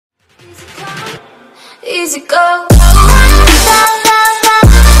easy go.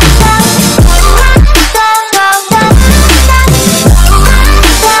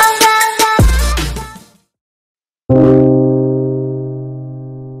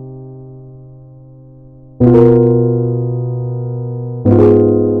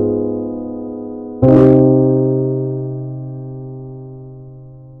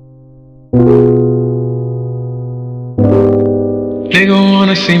 Nigga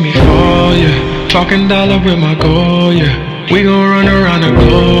wanna see me fall, yeah. Talking dollar with my goal, yeah. We gon' run around the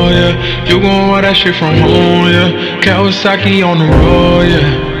globe, yeah. You gon' want that shit from home, yeah. Kawasaki on the road, yeah.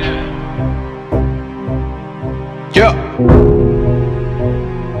 Yeah.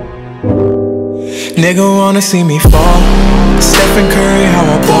 Nigga wanna see me fall. Stephen Curry, how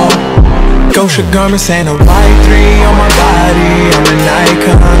I ball. Gosha garments ain't a white 3 on my body. I'm an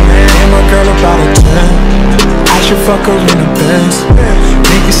icon, man. And my girl about a 10. I should fuck her in the Benz.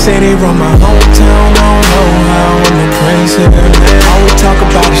 Niggas say they run my hometown. I don't know how I'm the prince here, man. All we talk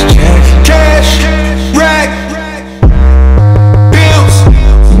about is check. Cash, rack, bills,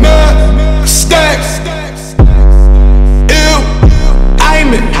 nut, stacks. Ew,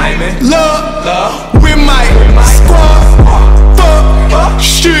 I'm in love with my squad. Fuck,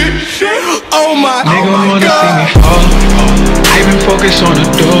 shit, oh my God. Nigga wanna see me fall. I been focused on the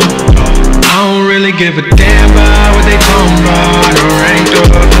door. I don't really give a damn about what they talking about. I done ranked up,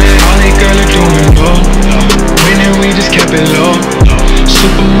 all they girl are doing low. Winning, we just kept it low.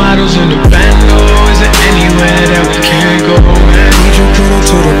 Supermodels in the bando. Is there anywhere that we can't go, man? We just put her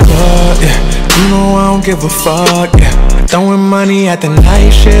to the club, yeah. You know I don't give a fuck, yeah. Throwing money at the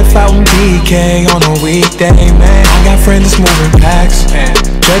night shift out in BK on a weekday, man. I got friends that's moving packs.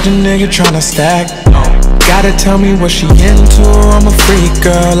 Judge a nigga tryna stack. Gotta tell me what she into. I'm a freak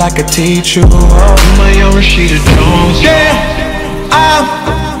girl, I could teach you. You my young Rashida Jones. Yeah, I'm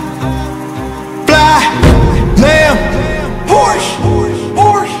fly, lamb, Porsche,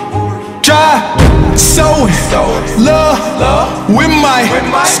 drive, sewing, love with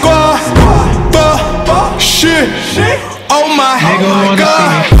my squad. Fuck, shit, oh my God. Nigga wanna see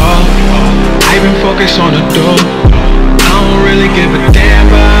me fall. I been focused on the door. I don't really give a damn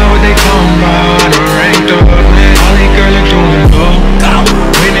about what they talking about. I done ranked up, man. All they girl are doing low.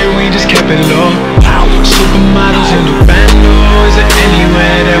 Winning, we just kept it low. Supermodels in the bando. Is there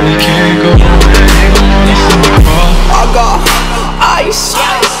anywhere that we can't go? Nigga wanna see me fall. I got ice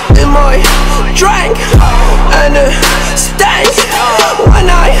in my drink, and it stank when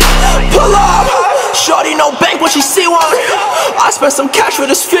I pull up. Shorty no bank when she see one. I spent some cash for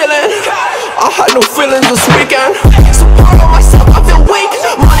this feeling. I had no feelings this weekend. So proud of myself, I feel weak.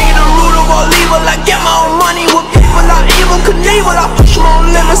 Money the root of all evil. I get my own money with people not evil Knievel. I push my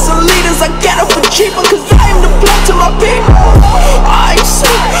own limits and leaders. I get it for cheaper, cause I am the blood to my people. Ice,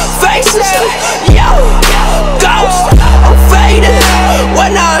 faces, yo, ghost. I'm faded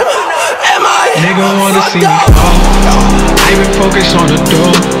when I'm Nigga wanna see me fall. I been focused on the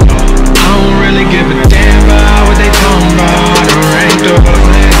door. I don't really give a damn about what they talking about. I done ranked up,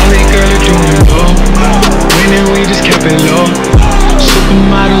 all they girl are doing low. Winning, we just kept it low.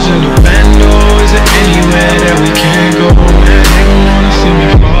 Supermodels in the bando. Is there anywhere that we can't go? Nigga wanna see me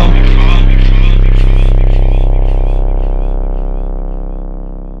fall.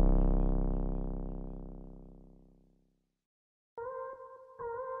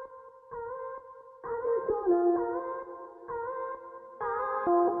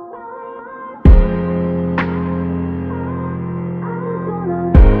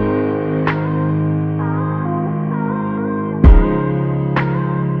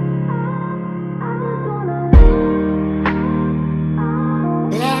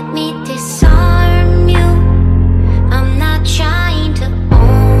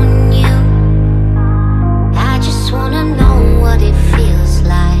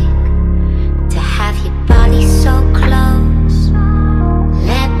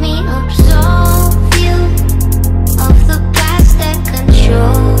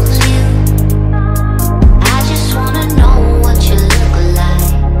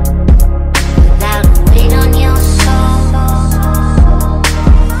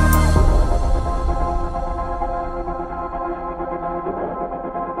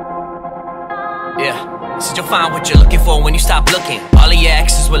 Find what you're looking for when you stop looking. All of your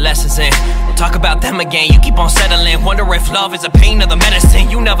exes with lessons in. Don't talk about them again, you keep on settling. Wonder if love is a pain or the medicine.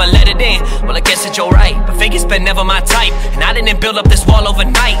 You never let it in, well I guess that you're right. But fake has been never my type, and I didn't build up this wall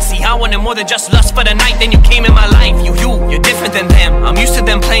overnight. See, I wanted more than just lust for the night. Then you came in my life, you're different than them. I'm used to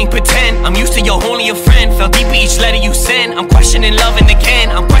them playing pretend, I'm used to you're only a friend. Fell deep with each letter you send. I'm questioning loving again,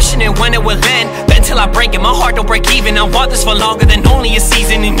 I'm questioning when it will end. Then till I break it, my heart don't break even. I want this for longer than only a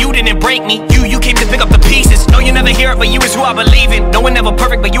season, and you didn't in and break me. You came to pick up the pieces. No, you never hear it, but you is who I believe in. No one ever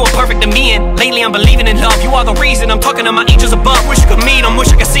perfect, but you are perfect to me. And lately I'm believing in love. You are the reason. I'm talking to my angels above. Wish you could meet him,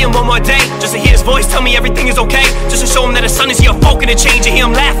 wish I could see him one more day. Just to hear his voice tell me everything is okay. Just to show him that his son is here, folk to change. And hear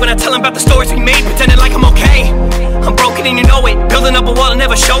him laugh when I tell him about the stories we made, pretending like I'm okay. I'm broken and you know it. Building up a wall and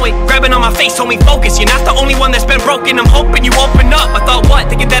never show it. Grabbing on my face, told me focus. You're not the only one that's been broken. I'm hoping you open up. I thought what?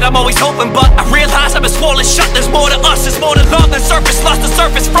 Thinking that I'm always hoping, but I realize I've been swollen shut. There's more to us, there's more to love than surface lust, the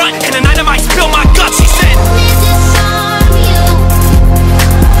surface front. And the night I might spill my guts, she said.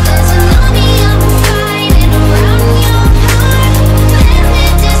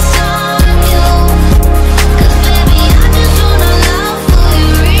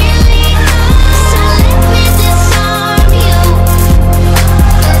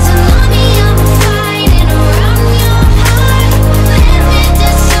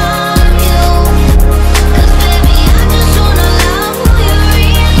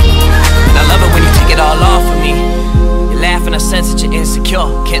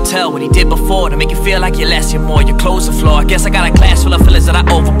 Can't tell what he did before to make you feel like you're less, you're more. Your clothes are floor. I guess I got a glass full of feelings that I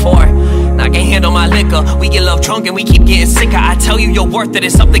overpour. Now I can't handle my liquor. We get love drunk and we keep getting sicker. I tell you you're worth it,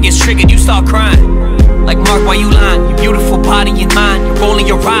 if something gets triggered, you start crying. Like Mark, why you lying? Your beautiful body and mind, you're rolling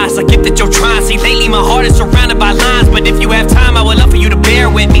your eyes. I get that you're trying. See, lately my heart is surrounded by lines, but if you have time, I would love for you to bear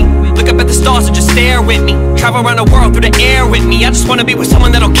with me. Look up at the stars and just stare with me. Travel around the world through the air with me. I just wanna be with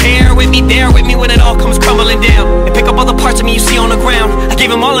someone that'll care with me, there with me when it all comes crumbling down. And pick up all the parts of me you see on the ground. I gave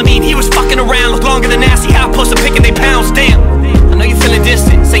him all of me and he was fucking around. Look longer than nasty, how I'm supposed to pick and they pounds, damn. I know you're feeling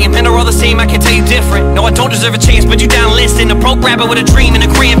distant, saying men are all the same, I can't tell you different. No, I don't deserve a chance, but you down listen. A broke rapper with a dream and a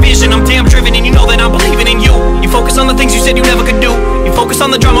grand vision. I'm damn driven and you know that I'm believing in you. You focus on the things you said you never could do. You focus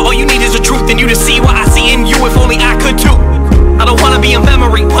on the drama, all you need is the truth. And you to see what I see in you, if only I could too. I don't wanna be a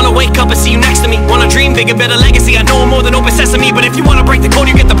memory, wanna wake up and see you next to me. Wanna dream bigger, better legacy. I know I'm more than open sesame, but if you wanna break the code,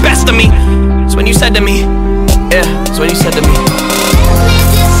 you get the best of me. It's when you said to me, yeah, it's when you said to me.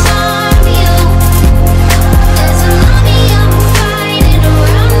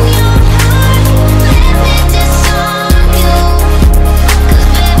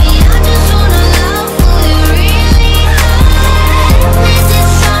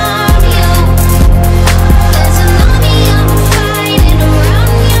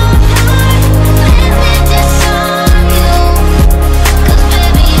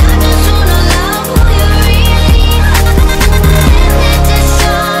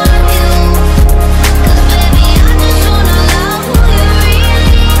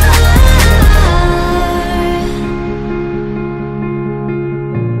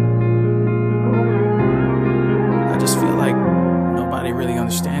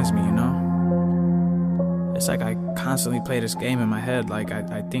 Constantly play this game in my head, like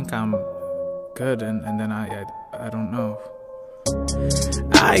I think I'm good and then I don't know.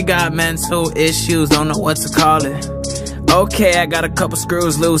 I got mental issues, don't know what to call it. Okay, I got a couple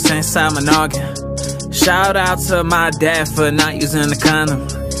screws loose inside my noggin. Shout out to my dad for not using the condom,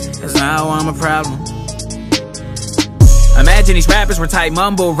 cause now I'm a problem. Imagine these rappers were tight,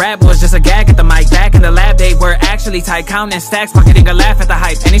 mumble rap was just a gag at the mic. Back in the lab they were actually tight, counting stacks, pocketing a laugh at the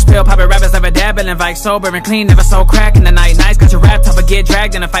hype. And these pill poppin' rappers never dabble in Vike, sober and clean, never so crack in the night. Nice, got your rap tough, but get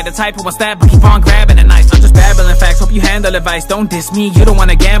dragged in a fight. The type who will stab, but keep on grabbing it nice. I'm just babbling facts, hope you handle advice. Don't diss me, you don't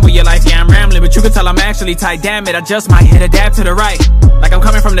wanna gamble your life. Yeah, I'm rambling, but you can tell I'm actually tight. Damn it, I just might hit a dab to the right. Like I'm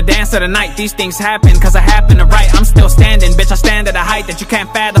coming from the dance of the night. These things happen, cause I happen to write. I'm still standing, bitch, I stand at a height that you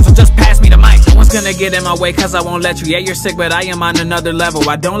can't fathom, so just pass me the mic. No one's gonna get in my way, cause I won't let you. Yeah, you're sick, but I am on another level.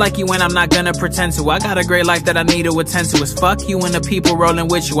 I don't like you and I'm not gonna pretend to. I got a great life that I need to attend to. It's fuck you and the people rolling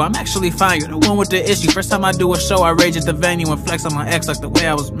with you. I'm actually fine, you're the one with the issue. First time I do a show, I rage at the venue and flex on my ex like the way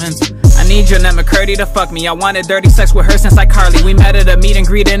I was meant to. I need your Ned McCurdy to fuck me. I wanted dirty sex with her since like Carly. We met at a meet and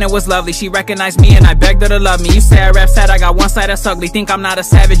greet and it was lovely. She recognized me and I begged her to love me. You say I rap sad, I got one side that's ugly. Think I'm not a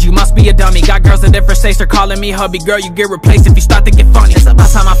savage, you must be a dummy. Got girls of different states, they're calling me hubby. Girl, you get replaced if you start to get funny. It's about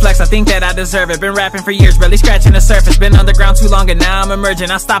time I flex, I think that I deserve it. Been rapping for years, barely scratching the surface. Been underground too long and now I'm emerging.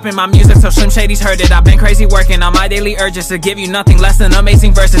 Not stopping my music so Slim Shady's heard it. I've been crazy working on my daily urges to give you nothing less than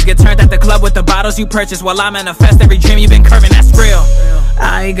amazing verses. Get turned at the club with the bottles you purchase while I manifest every dream you've been curving, that's real.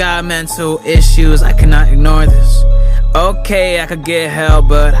 I got mental issues, I cannot ignore this. Okay, I could get help,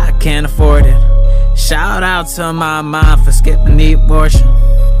 but I can't afford it. Shout out to my mom for skipping the abortion.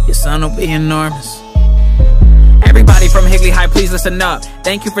 Your son will be enormous. Everybody from Higley High, please listen up.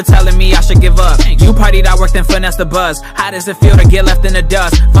 Thank you for telling me I should give up. You partied, I worked and finessed the buzz. How does it feel to get left in the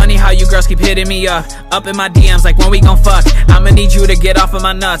dust? Funny how you girls keep hitting me up in my DMs like when we gon' fuck. I'ma need you to get off of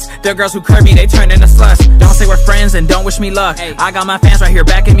my nuts. The girls who curb me, they turn into sluts. Don't say we're friends and don't wish me luck. I got my fans right here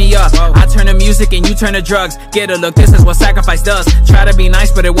backing me up. I turn to music and you turn to drugs. Get a look, this is what sacrifice does. Try to be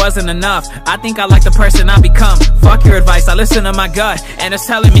nice but it wasn't enough. I think I like the person I become. Fuck your advice, I listen to my gut, and it's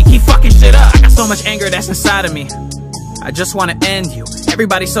telling me keep fucking shit up. I got so much anger that's inside of me, I just wanna end you.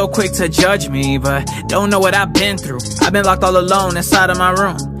 Everybody's so quick to judge me, but don't know what I've been through. I've been locked all alone inside of my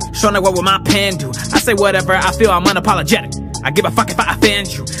room, showing what will my pen do. I say whatever I feel, I'm unapologetic. I give a fuck if I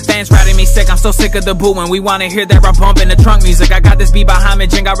offend you. Fans riding me sick, I'm so sick of the boo. When we wanna hear that rap bump in the trunk music. I got this beat behind me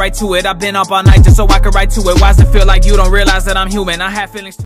and got right to it. I've been up all night just so I could write to it. Why does it feel like you don't realize that I'm human? I have feelings too.